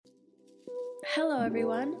Hello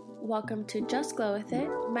everyone, welcome to Just Glow With It.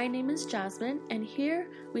 My name is Jasmine, and here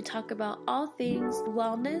we talk about all things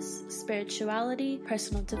wellness, spirituality,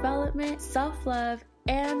 personal development, self-love,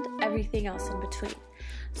 and everything else in between.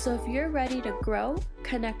 So if you're ready to grow,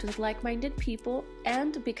 connect with like-minded people,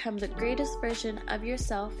 and become the greatest version of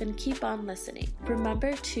yourself, then keep on listening.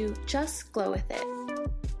 Remember to just glow with it.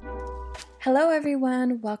 Hello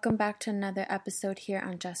everyone, welcome back to another episode here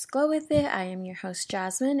on Just Glow With It. I am your host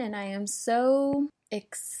Jasmine, and I am so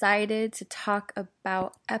excited to talk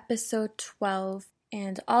about episode 12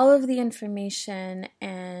 and all of the information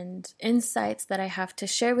and insights that I have to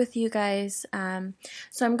share with you guys.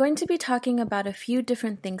 So I'm going to be talking about a few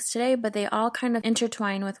different things today, but they all kind of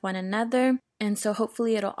intertwine with one another, and so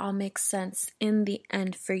hopefully it'll all make sense in the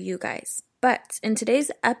end for you guys. But in today's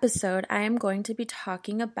episode, I am going to be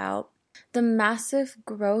talking about the massive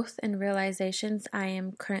growth and realizations I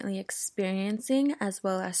am currently experiencing, as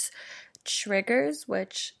well as triggers,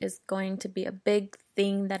 which is going to be a big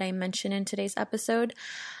thing that I mention in today's episode.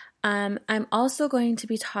 I'm also going to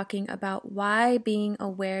be talking about why being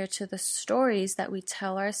aware to the stories that we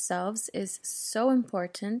tell ourselves is so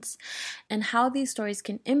important, and how these stories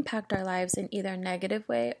can impact our lives in either a negative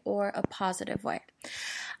way or a positive way.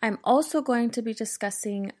 I'm also going to be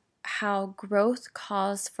discussing how growth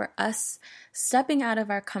calls for us stepping out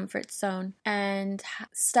of our comfort zone and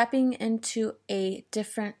stepping into a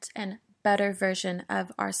different and better version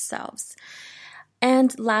of ourselves.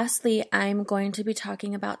 And lastly, I'm going to be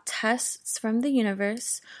talking about tests from the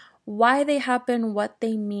universe, why they happen, what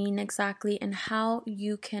they mean exactly, and how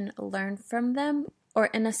you can learn from them, or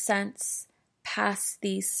in a sense, pass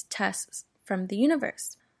these tests from the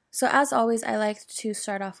universe. So as always, I like to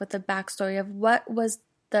start off with the backstory of what was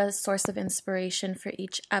the source of inspiration for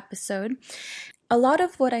each episode. A lot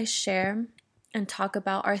of what I share and talk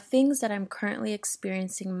about are things that I'm currently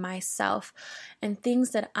experiencing myself and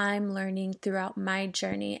things that I'm learning throughout my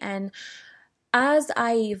journey. And as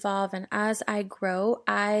I evolve and as I grow,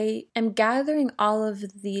 I am gathering all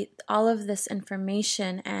of this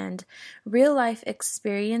information and real life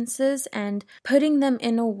experiences and putting them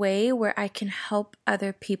in a way where I can help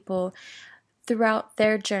other people throughout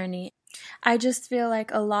their journey. I just feel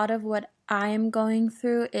like a lot of what I am going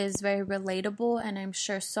through is very relatable, and I'm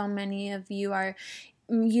sure so many of you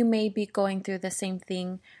may be going through the same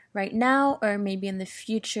thing right now, or maybe in the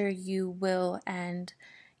future you will, and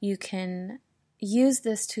you can use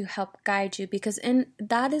this to help guide you, because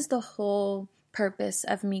that is the whole purpose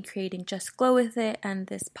of me creating Just Glow With It and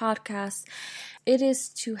this podcast. It is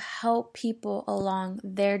to help people along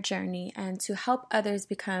their journey and to help others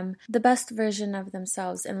become the best version of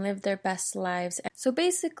themselves and live their best lives. So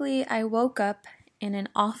basically, I woke up in an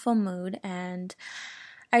awful mood and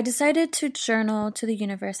I decided to journal to the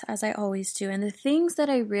universe, as I always do. And the things that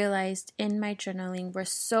I realized in my journaling were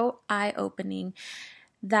so eye-opening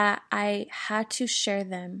that I had to share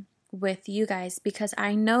them with you guys, because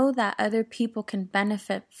I know that other people can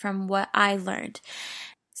benefit from what I learned.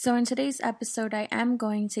 So in today's episode, I am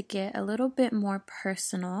going to get a little bit more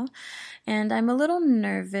personal, and I'm a little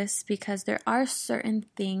nervous because there are certain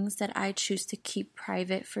things that I choose to keep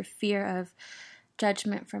private for fear of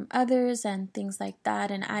judgment from others and things like that,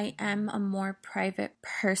 and I am a more private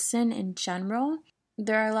person in general.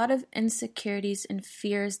 There are a lot of insecurities and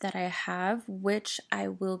fears that I have, which I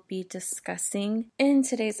will be discussing in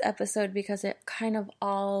today's episode because it kind of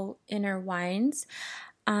all intertwines.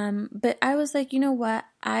 But I was like, you know what?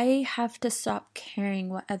 I have to stop caring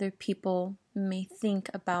what other people may think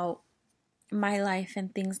about my life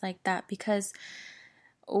and things like that, because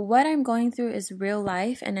what I'm going through is real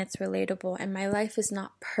life and it's relatable, and my life is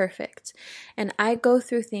not perfect. And I go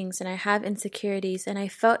through things and I have insecurities, and I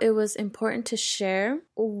felt it was important to share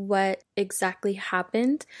what exactly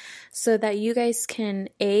happened so that you guys can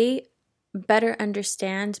better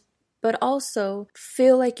understand, but also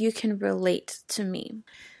feel like you can relate to me.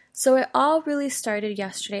 So it all really started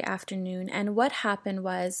yesterday afternoon, and what happened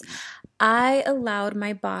was I allowed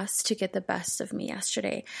my boss to get the best of me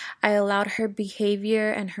yesterday. I allowed her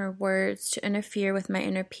behavior and her words to interfere with my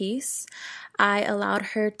inner peace. I allowed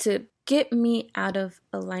her to get me out of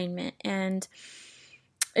alignment, and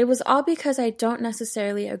it was all because I don't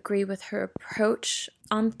necessarily agree with her approach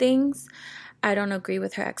on things. I don't agree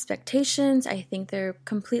with her expectations. I think they're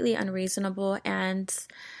completely unreasonable, and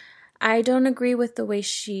I don't agree with the way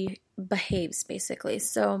she behaves, basically.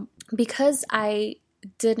 So because I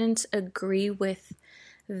didn't agree with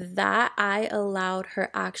that I allowed her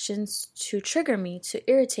actions to trigger me, to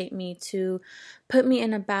irritate me, to put me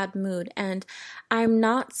in a bad mood. And I'm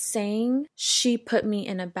not saying she put me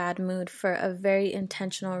in a bad mood for a very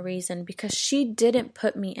intentional reason, because she didn't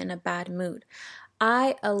put me in a bad mood.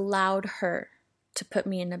 I allowed her to put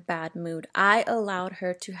me in a bad mood. I allowed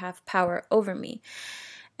her to have power over me.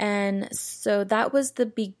 And so that was the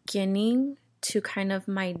beginning to kind of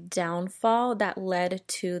my downfall that led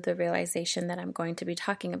to the realization that I'm going to be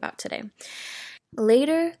talking about today.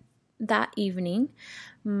 Later that evening,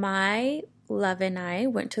 my love and I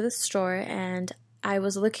went to the store and I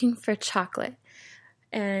was looking for chocolate.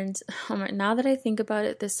 And now that I think about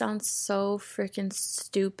it, this sounds so freaking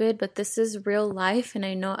stupid, but this is real life, and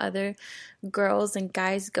I know other girls and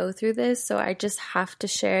guys go through this, so I just have to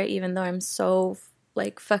share it, even though I'm so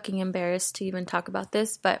fucking embarrassed to even talk about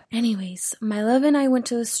this. But anyways, my love and I went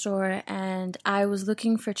to the store and I was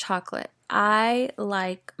looking for chocolate. I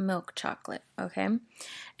like milk chocolate, okay?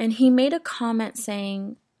 And he made a comment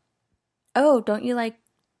saying, "Oh, don't you like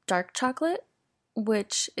dark chocolate?"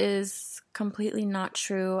 Which is completely not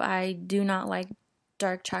true. I do not like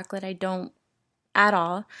dark chocolate. I don't at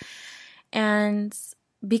all. And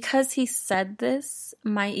because he said this,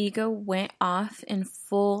 my ego went off in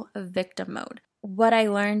full victim mode. What I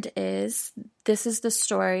learned is, this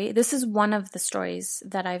is one of the stories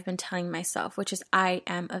that I've been telling myself, which is I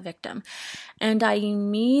am a victim. And I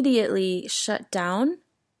immediately shut down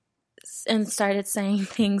and started saying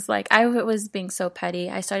things like, I was being so petty.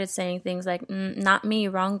 I started saying things like, not me,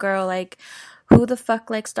 wrong girl, like, who the fuck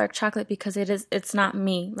likes dark chocolate? Because it's not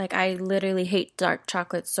me. Like, I literally hate dark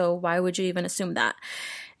chocolate, so why would you even assume that?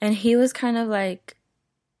 And he was kind of like,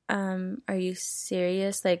 are you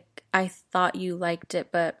serious? Like, I thought you liked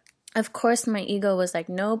it. But of course my ego was like,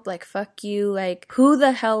 nope, like, fuck you. Like, who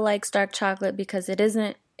the hell likes dark chocolate? Because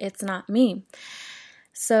it's not me.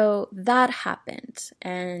 So that happened,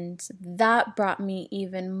 and that brought me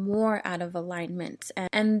even more out of alignment.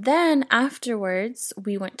 And then afterwards,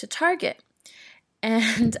 we went to Target.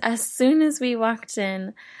 And as soon as we walked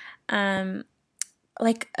in, a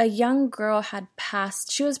young girl had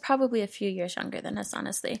passed. She was probably a few years younger than us,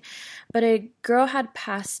 honestly. But a girl had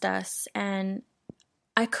passed us, and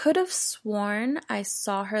I could have sworn I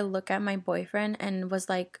saw her look at my boyfriend and was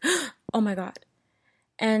like, oh my God.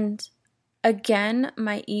 And again,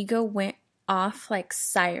 my ego went off like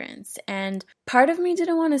sirens, and part of me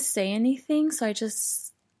didn't want to say anything, so I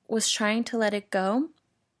just was trying to let it go.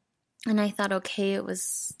 And I thought, okay, it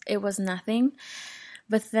was nothing.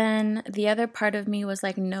 But then the other part of me was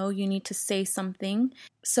like, no, you need to say something.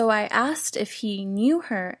 So I asked if he knew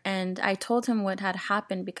her, and I told him what had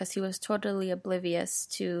happened because he was totally oblivious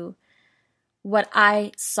to what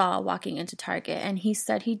I saw walking into Target. And he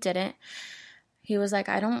said he didn't. He was like,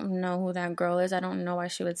 I don't know who that girl is. I don't know why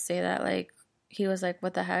she would say that. Like, he was like,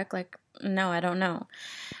 what the heck? Like, no, I don't know.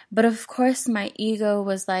 But of course, my ego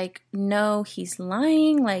was like, no, he's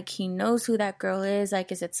lying. Like, he knows who that girl is.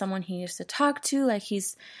 Like, is it someone he used to talk to? Like,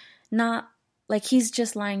 he's not, like, he's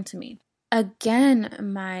just lying to me.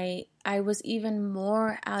 Again, I was even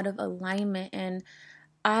more out of alignment, and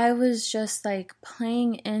I was just like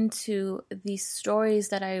playing into these stories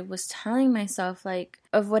that I was telling myself, like,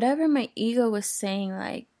 of whatever my ego was saying.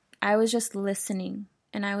 Like, I was just listening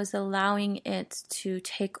and I was allowing it to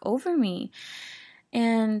take over me.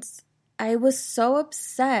 And I was so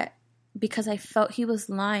upset because I felt he was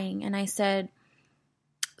lying. And I said,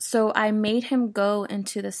 so I made him go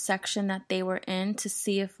into the section that they were in to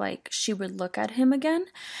see if like she would look at him again.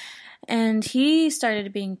 And he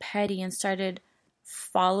started being petty and started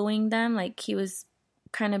following them. Like, he was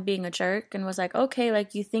kind of being a jerk and was like, okay,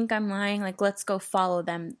 like, you think I'm lying? Like, let's go follow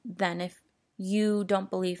them then if you don't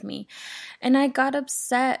believe me. And I got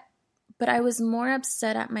upset, but I was more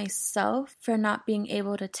upset at myself for not being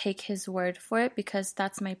able to take his word for it, because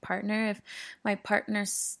that's my partner. If my partner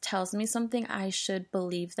tells me something, I should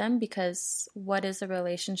believe them, because what is a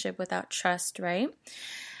relationship without trust, right?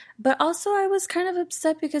 But also I was kind of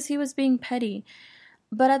upset because he was being petty.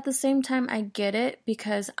 But at the same time, I get it,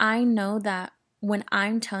 because I know that when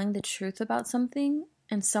I'm telling the truth about something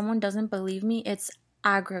and someone doesn't believe me, it's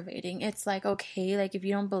aggravating. It's like, okay, like, if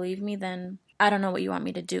you don't believe me, then I don't know what you want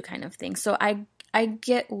me to do, kind of thing. So I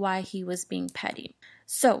get why he was being petty.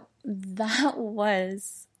 So that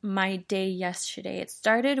was my day yesterday. It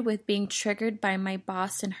started with being triggered by my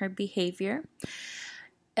boss and her behavior.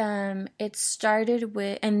 It started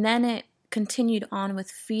with, and then it continued on with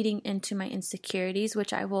feeding into my insecurities,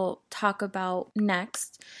 which I will talk about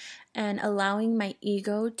next, and allowing my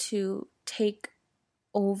ego to take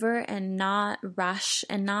over and not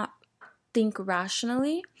think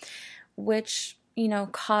rationally, which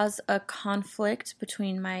cause a conflict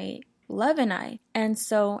between my love and I. And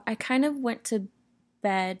so I kind of went to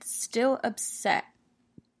bed still upset.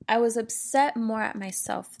 I was upset more at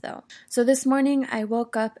myself though. So this morning I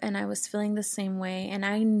woke up and I was feeling the same way. And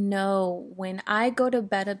I know when I go to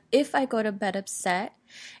bed, if I go to bed upset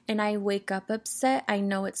and I wake up upset, I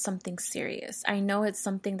know it's something serious. I know it's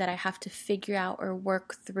something that I have to figure out or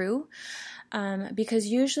work through. Because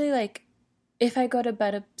usually if I go to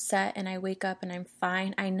bed upset and I wake up and I'm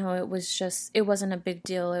fine, I know it wasn't a big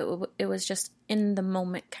deal. It was just in the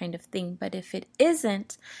moment kind of thing. But if it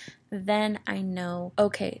isn't, then I know,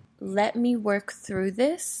 okay, let me work through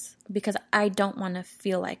this because I don't want to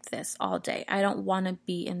feel like this all day. I don't want to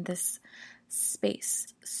be in this space.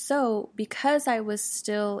 So because I was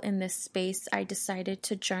still in this space, I decided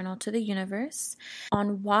to journal to the universe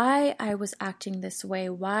on why I was acting this way,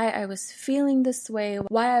 why I was feeling this way,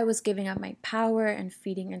 why I was giving up my power and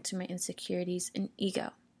feeding into my insecurities and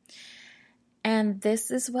ego. And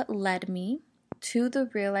this is what led me to the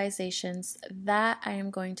realizations that I am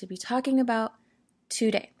going to be talking about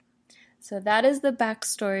today. So that is the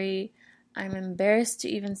backstory. I'm embarrassed to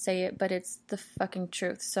even say it, but it's the fucking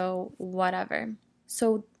truth, so whatever.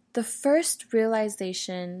 So the first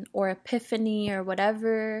realization or epiphany or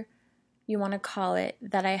whatever you want to call it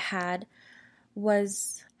that I had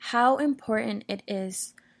was how important it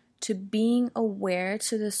is to being aware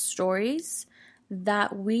to the stories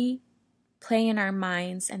that we play in our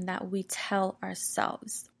minds and that we tell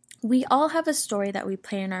ourselves. We all have a story that we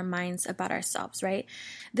play in our minds about ourselves, right?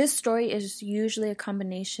 This story is usually a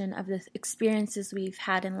combination of the experiences we've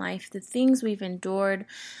had in life, the things we've endured,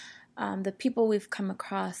 the people we've come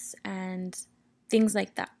across, and things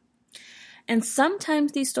like that. And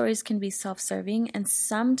sometimes these stories can be self-serving, and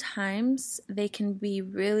sometimes they can be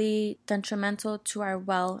really detrimental to our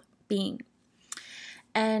well-being.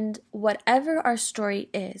 And whatever our story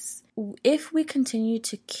is, if we continue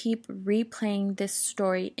to keep replaying this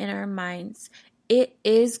story in our minds, it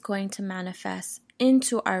is going to manifest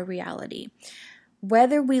into our reality.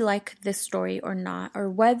 Whether we like this story or not, or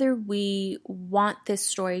whether we want this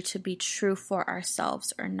story to be true for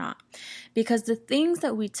ourselves or not. Because the things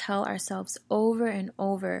that we tell ourselves over and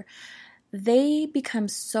over, they become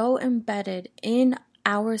so embedded in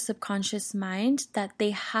our subconscious mind that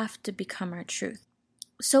they have to become our truth.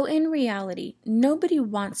 So in reality, nobody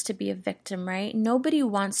wants to be a victim, right? Nobody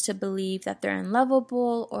wants to believe that they're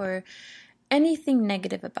unlovable or anything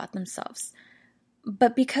negative about themselves.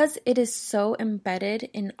 But because it is so embedded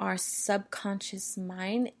in our subconscious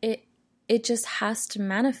mind, it just has to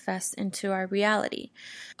manifest into our reality.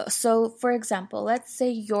 So for example, let's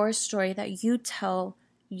say your story that you tell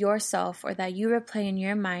yourself or that you replay in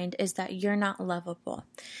your mind is that you're not lovable.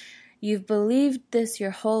 You've believed this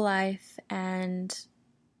your whole life, and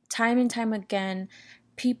time again,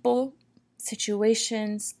 people,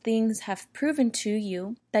 situations, things have proven to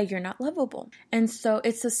you that you're not lovable. And so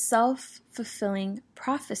it's a self-fulfilling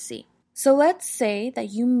prophecy. So let's say that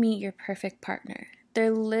you meet your perfect partner.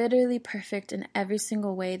 They're literally perfect in every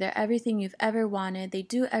single way. They're everything you've ever wanted. They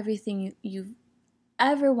do everything you've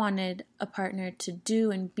ever wanted a partner to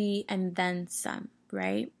do and be, and then some,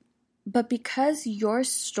 right? But because your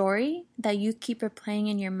story that you keep replaying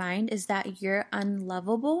in your mind is that you're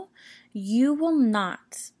unlovable, you will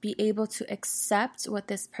not be able to accept what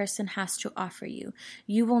this person has to offer you.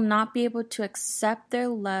 You will not be able to accept their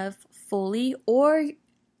love fully, or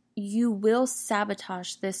you will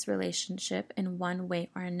sabotage this relationship in one way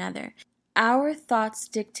or another. Our thoughts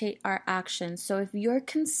dictate our actions. So if your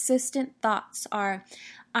consistent thoughts are,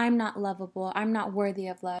 I'm not lovable, I'm not worthy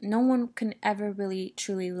of love, no one can ever really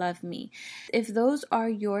truly love me. If those are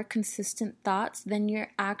your consistent thoughts, then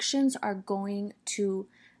your actions are going to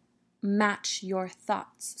match your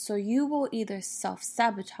thoughts. So you will either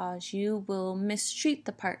self-sabotage, you will mistreat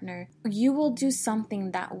the partner, you will do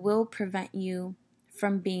something that will prevent you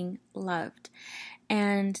from being loved.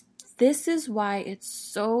 And this is why it's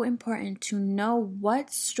so important to know what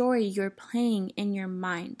story you're playing in your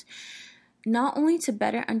mind. Not only to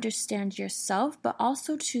better understand yourself, but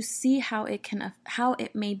also to see how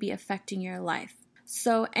it may be affecting your life.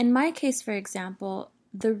 So in my case, for example,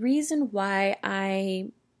 the reason why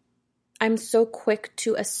I'm so quick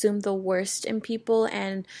to assume the worst in people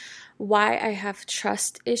and why I have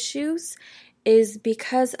trust issues is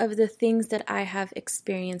because of the things that I have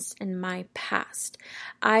experienced in my past.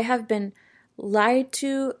 I have been lied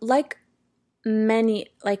to, like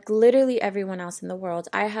literally everyone else in the world.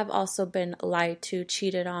 I have also been lied to,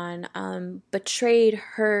 cheated on, betrayed,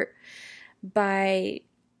 hurt by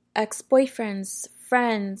ex-boyfriends,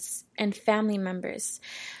 friends, and family members.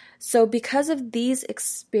 So because of these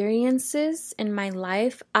experiences in my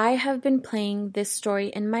life, I have been playing this story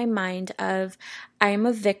in my mind of I am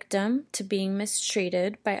a victim to being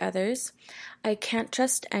mistreated by others. I can't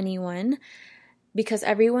trust anyone because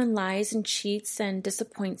everyone lies and cheats and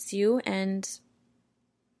disappoints you, and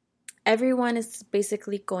everyone is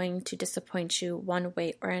basically going to disappoint you one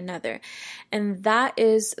way or another. And that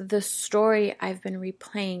is the story I've been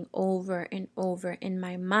replaying over and over in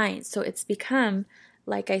my mind. So it's become,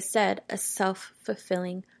 like I said, a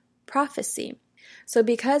self-fulfilling prophecy. So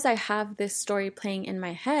because I have this story playing in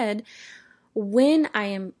my head, when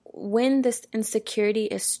this insecurity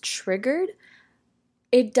is triggered,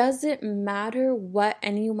 it doesn't matter what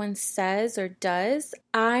anyone says or does.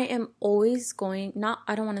 I am always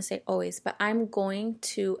I don't want to say always, but I'm going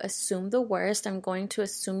to assume the worst. I'm going to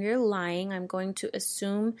assume you're lying. I'm going to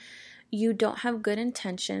assume you don't have good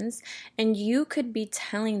intentions. And you could be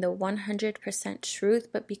telling the 100% truth,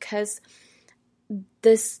 but because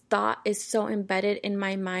this thought is so embedded in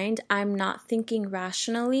my mind, I'm not thinking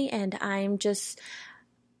rationally, and I'm just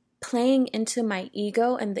playing into my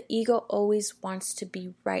ego, and the ego always wants to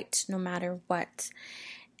be right no matter what.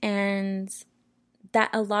 And that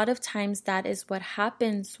a lot of times that is what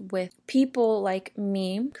happens with people like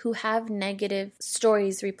me who have negative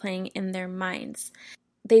stories replaying in their minds.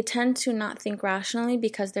 They tend to not think rationally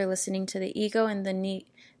because they're listening to the ego, and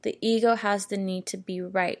the ego has the need to be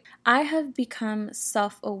right. I have become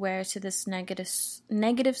self-aware to this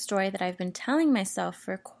negative story that I've been telling myself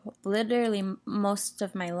for literally most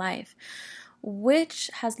of my life, which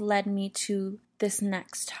has led me to this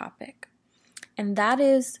next topic. And that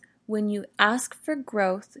is, when you ask for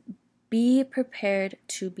growth, be prepared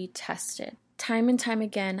to be tested. Time and time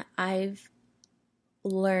again, I've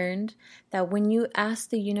learned that when you ask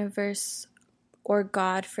the universe or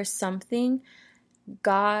God for something,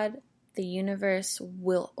 God, the universe,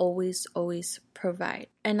 will always provide.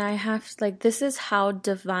 And this is how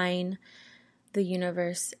divine the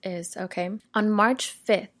universe is, okay? On March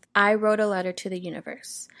 5th, I wrote a letter to the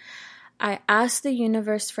universe. I asked the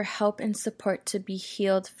universe for help and support to be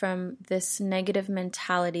healed from this negative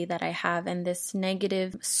mentality that I have and this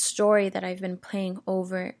negative story that I've been playing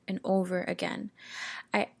over and over again.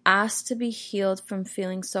 I asked to be healed from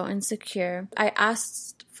feeling so insecure. I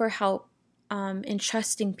asked for help in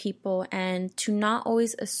trusting people and to not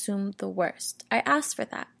always assume the worst. I asked for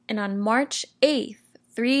that. And on March 8th,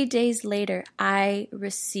 3 days later, I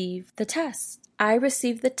received the test. I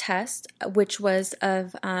received the test, which was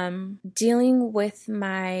of dealing with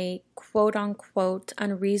my quote-unquote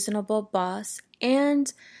unreasonable boss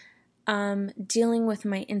and dealing with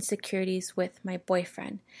my insecurities with my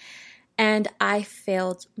boyfriend. And I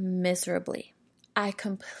failed miserably. I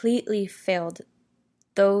completely failed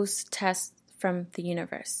those tests from the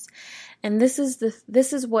universe. And this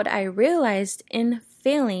is what I realized in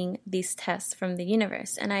failing these tests from the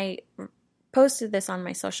universe. And I posted this on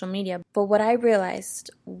my social media. But what I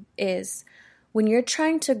realized is, when you're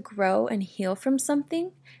trying to grow and heal from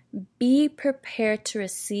something, be prepared to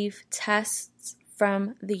receive tests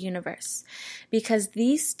from the universe, because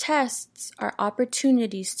these tests are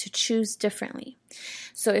opportunities to choose differently.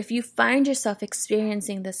 So if you find yourself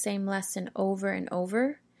experiencing the same lesson over and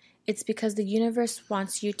over, it's because the universe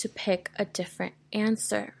wants you to pick a different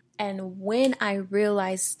answer. And when I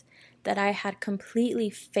realized that I had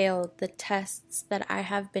completely failed the tests that I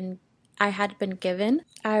had been given,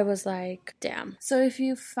 I was like, damn. So if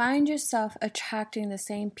you find yourself attracting the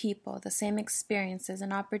same people, the same experiences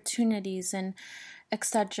and opportunities and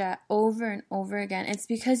etc. over and over again, it's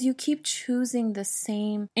because you keep choosing the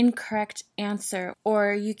same incorrect answer,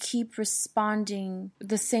 or you keep responding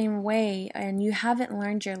the same way and you haven't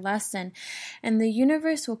learned your lesson. And the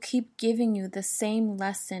universe will keep giving you the same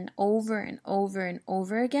lesson over and over and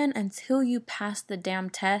over again until you pass the damn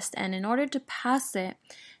test. And in order to pass it,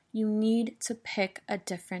 you need to pick a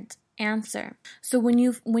different answer. So when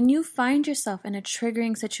you find yourself in a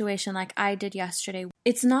triggering situation like I did yesterday,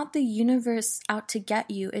 it's not the universe out to get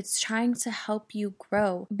you. It's trying to help you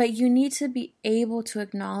grow. But you need to be able to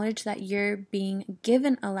acknowledge that you're being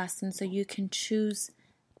given a lesson so you can choose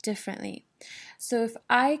differently. So if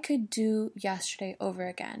I could do yesterday over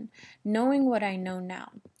again, knowing what I know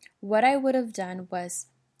now, what I would have done was,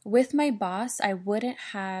 with my boss, I wouldn't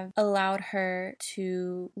have allowed her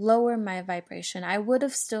to lower my vibration. I would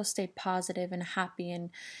have still stayed positive and happy and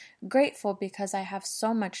grateful because I have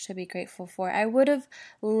so much to be grateful for. I would have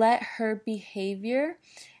let her behavior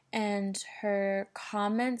and her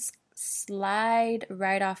comments slide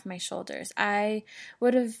right off my shoulders. I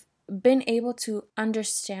would have been able to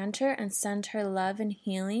understand her and send her love and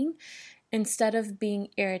healing instead of being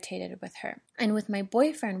irritated with her. And with my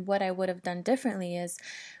boyfriend, what I would have done differently is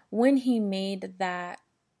when he made that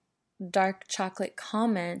dark chocolate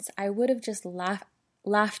comments, I would have just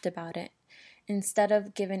laughed about it instead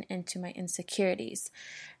of given into my insecurities.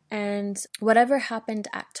 And whatever happened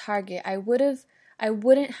at Target, I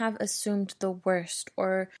wouldn't have assumed the worst,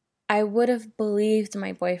 or I would have believed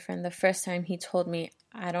my boyfriend the first time he told me,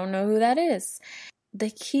 I don't know who that is. The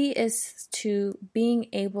key is to being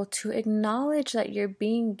able to acknowledge that you're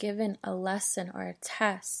being given a lesson or a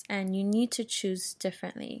test and you need to choose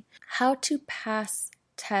differently. How to pass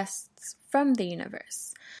tests from the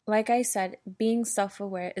universe. Like I said, being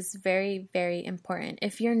self-aware is very, very important.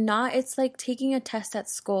 If you're not, it's like taking a test at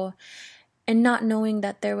school and not knowing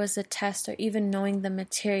that there was a test, or even knowing the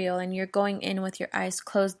material, and you're going in with your eyes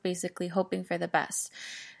closed, basically hoping for the best.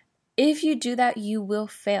 If you do that, you will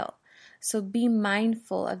fail. So be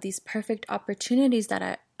mindful of these perfect opportunities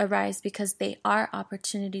that arise, because they are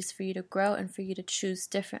opportunities for you to grow and for you to choose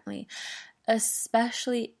differently,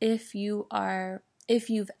 especially if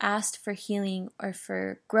you've asked for healing or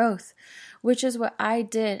for growth, which is what I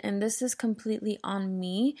did. And this is completely on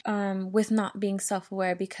me with not being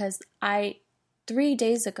self-aware, because 3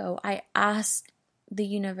 days ago, I asked the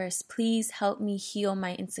universe, please help me heal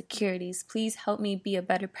my insecurities. Please help me be a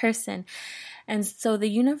better person. And so the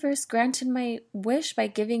universe granted my wish by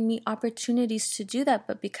giving me opportunities to do that.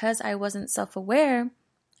 But because I wasn't self-aware,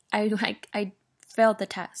 I failed the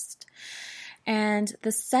test. And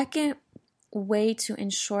the second way to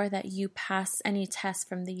ensure that you pass any test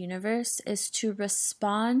from the universe is to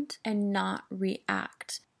respond and not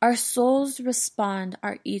react. Our souls respond,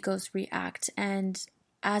 our egos react. And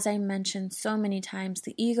as I mentioned so many times,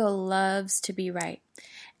 the ego loves to be right.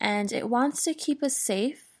 And it wants to keep us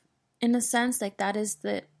safe, in a sense. Like, that is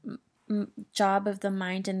the job of the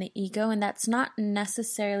mind and the ego. And that's not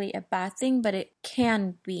necessarily a bad thing, but it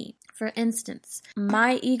can be. For instance,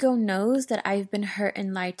 my ego knows that I've been hurt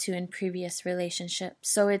and lied to in previous relationships.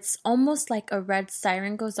 So it's almost like a red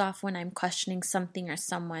siren goes off when I'm questioning something or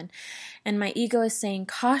someone. And my ego is saying,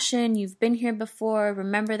 caution, you've been here before.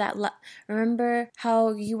 Remember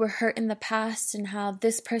how you were hurt in the past and how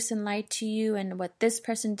this person lied to you and what this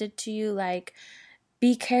person did to you. Like,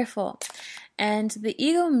 be careful. And the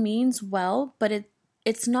ego means well, but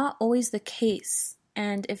it's not always the case.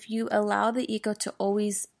 And if you allow the ego to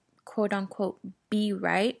always, quote unquote, be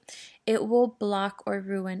right, it will block or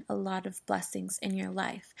ruin a lot of blessings in your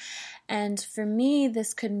life. And for me,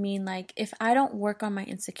 this could mean, like, if I don't work on my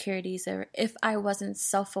insecurities, or if I wasn't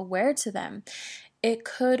self-aware to them, it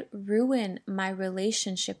could ruin my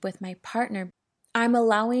relationship with my partner. I'm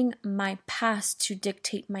allowing my past to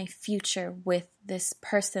dictate my future with this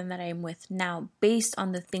person that I'm with now, based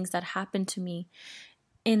on the things that happened to me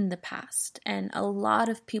in the past. And a lot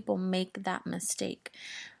of people make that mistake,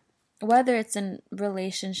 whether it's in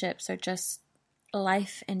relationships or just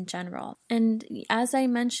life in general. And as I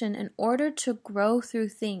mentioned, in order to grow through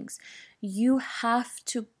things, you have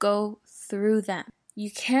to go through them. You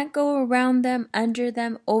can't go around them, under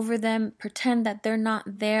them, over them, pretend that they're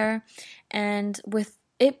not there. And with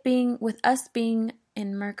us being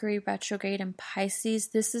in Mercury retrograde and Pisces,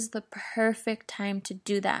 this is the perfect time to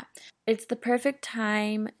do that. It's the perfect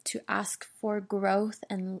time to ask for growth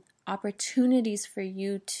and opportunities for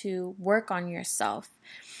you to work on yourself,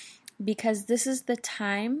 because this is the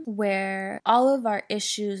time where all of our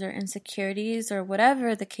issues or insecurities or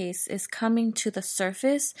whatever the case is coming to the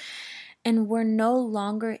surface, and we're no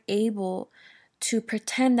longer able to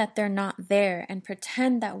pretend that they're not there and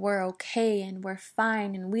pretend that we're okay and we're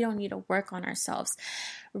fine and we don't need to work on ourselves.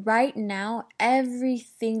 Right now,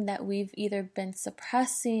 everything that we've either been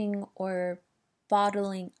suppressing or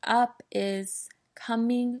bottling up is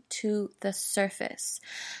coming to the surface.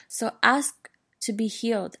 So ask to be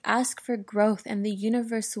healed, ask for growth, and the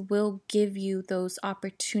universe will give you those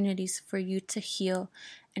opportunities for you to heal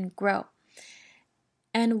and grow.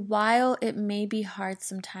 And while it may be hard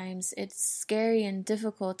sometimes, it's scary and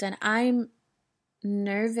difficult, and I'm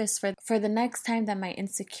nervous for the next time that my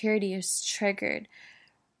insecurity is triggered.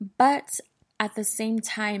 But at the same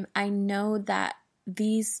time, I know that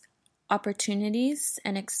these opportunities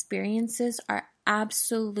and experiences are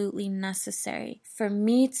absolutely necessary for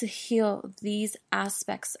me to heal these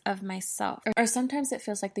aspects of myself. Or sometimes it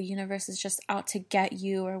feels like the universe is just out to get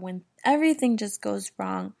you, or when everything just goes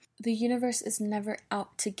wrong. The universe is never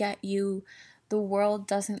out to get you. The world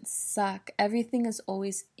doesn't suck. Everything is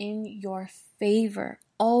always in your favor,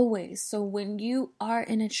 always. So when you are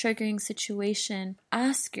in a triggering situation,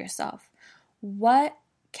 ask yourself, what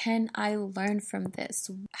can I learn from this?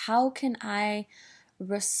 How can I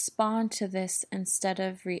respond to this instead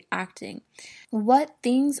of reacting. What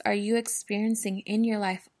things are you experiencing in your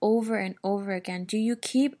life over and over again? Do you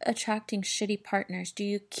keep attracting shitty partners? Do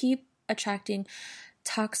you keep attracting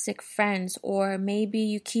toxic friends? Or maybe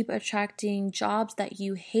you keep attracting jobs that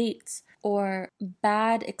you hate or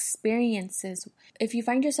bad experiences? If you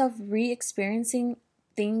find yourself re-experiencing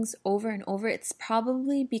things over and over, it's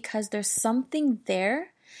probably because there's something there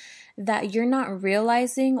that you're not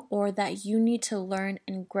realizing or that you need to learn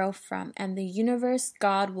and grow from. And the universe,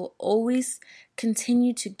 God, will always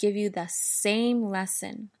continue to give you the same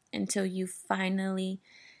lesson until you finally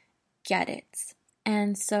get it.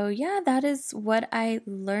 And so, yeah, that is what I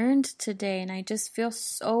learned today. And I just feel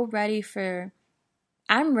so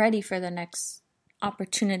I'm ready for the next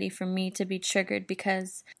opportunity for me to be triggered,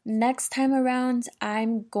 because next time around,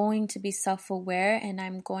 I'm going to be self-aware and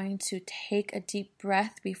I'm going to take a deep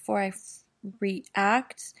breath before I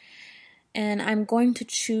react, and I'm going to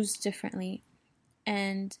choose differently.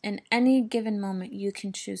 And in any given moment, you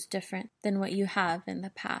can choose different than what you have in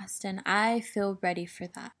the past. And I feel ready for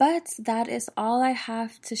that. But that is all I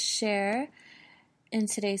have to share in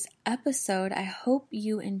today's episode. I hope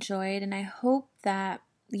you enjoyed, and I hope that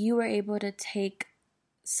you were able to take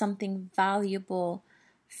something valuable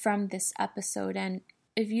from this episode. And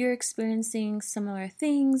if you're experiencing similar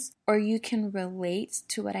things, or you can relate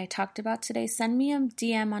to what I talked about today, send me a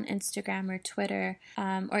DM on Instagram or Twitter,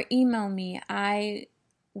 or email me. I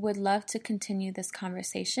would love to continue this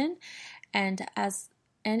conversation. And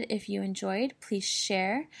if you enjoyed, please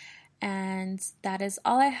share. And that is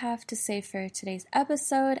all I have to say for today's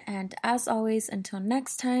episode. And as always, until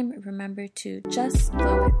next time, remember to just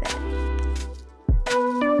go with it.